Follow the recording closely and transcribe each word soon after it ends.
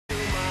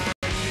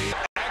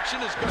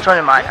Which one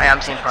am I? I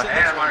am seeing front.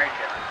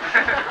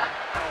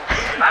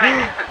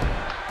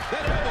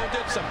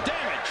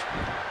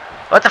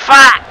 What the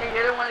fuck? Hey, you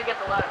didn't want to get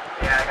the left.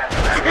 Yeah, I got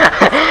the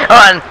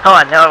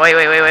Hold on. No, wait.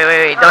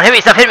 Don't hit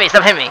me. Stop hitting me.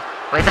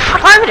 Wait, the fuck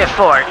am I there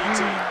for?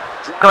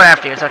 Going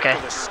after you. It's okay.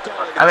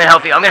 I'm gonna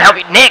help you.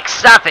 Nick,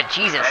 stop it.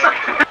 Jesus.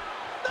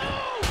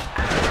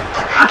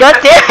 God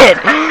damn it.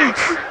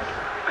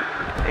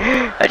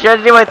 I tried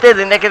to do my thing,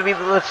 and Nick could be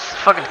the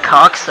fucking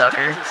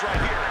cocksucker.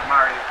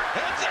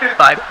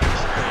 Bye.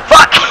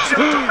 Fuck!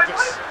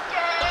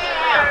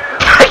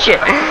 Shit.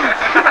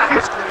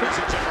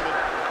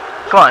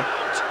 Come on.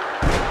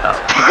 Oh.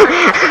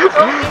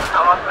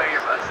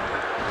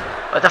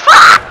 What the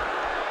fuck?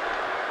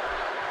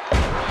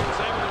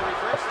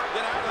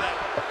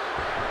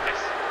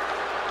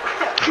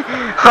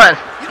 Come on.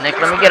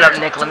 Nick, let me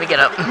get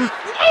up.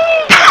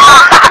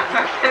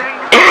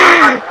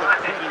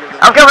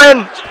 I'm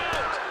coming!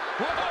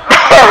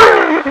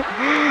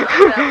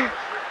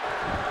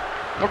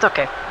 It's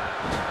okay.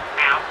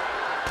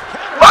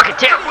 Fuck it,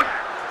 too!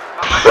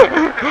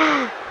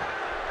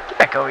 Get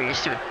back over here, you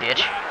stupid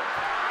bitch.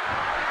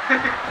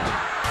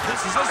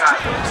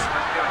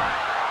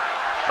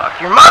 Fuck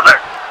your mother!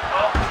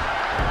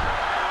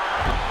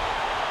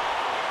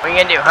 What are you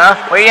gonna do, huh?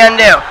 What are you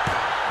gonna do?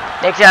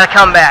 Nate's gotta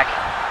come back.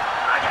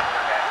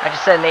 I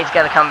just said Nate's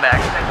gotta come back.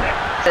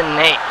 I said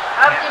Nate.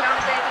 How did you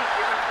notice anything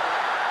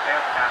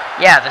different?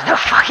 Yeah, there's no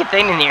fucking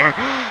thing in here.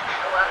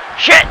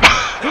 Shit!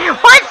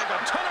 What?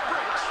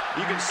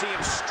 You can see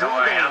him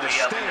struggling to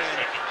stand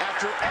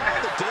after all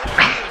the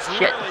damage.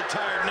 Shit.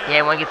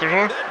 Yeah, wanna get through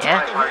here? Yeah?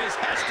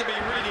 Has to be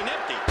reading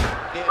empty.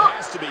 It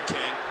has to be,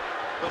 King.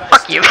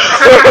 Fuck you.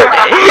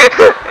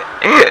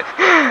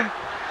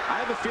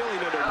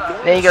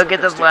 There you go,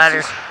 get the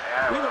ladder.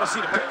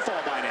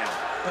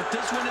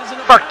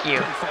 Fuck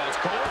you.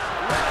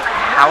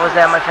 How was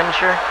that my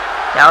finisher?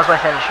 That was my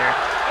finisher.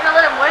 You gonna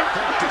let him win?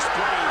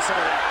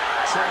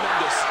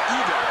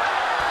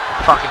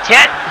 Fucking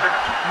tit!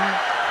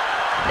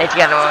 Nate's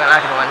got no, I'm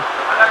not gonna win.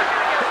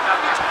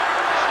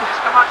 Just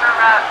come on, turn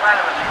right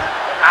with me.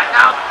 I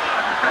know.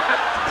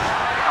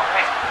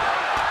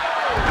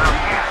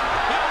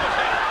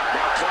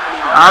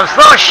 I'm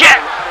slow as shit!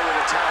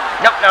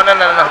 Nope, no.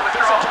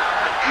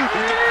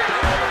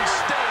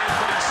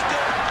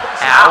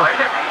 Ow.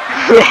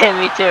 Yeah,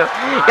 me too.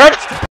 Good.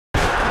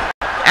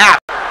 Ow.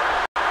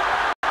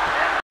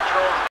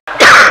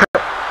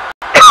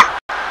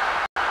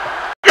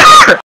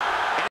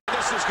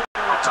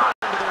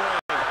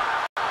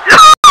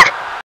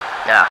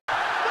 Yeah.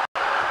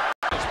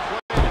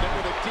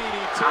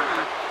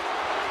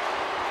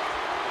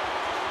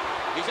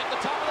 He's at the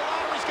top of the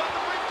ladder. He's got the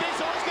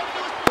briefcase. All he's got to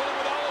do is pull it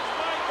with all his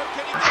might. But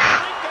can he get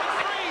the briefcase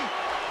free?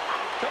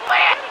 Come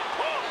on.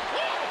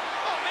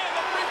 Oh, man,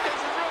 that briefcase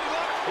is really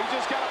low. He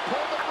just got to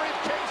pull the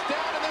briefcase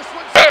down, and this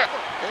one's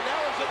over. And now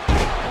it's a... He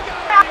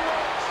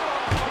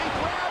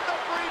grabbed the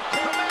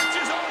briefcase. The match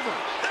is over.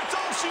 That's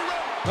all she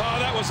wrote. Oh,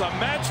 that was a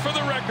match for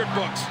the record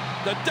books.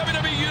 The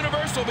WWE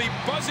Universe will be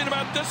buzzing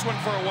about this one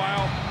for a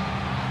while.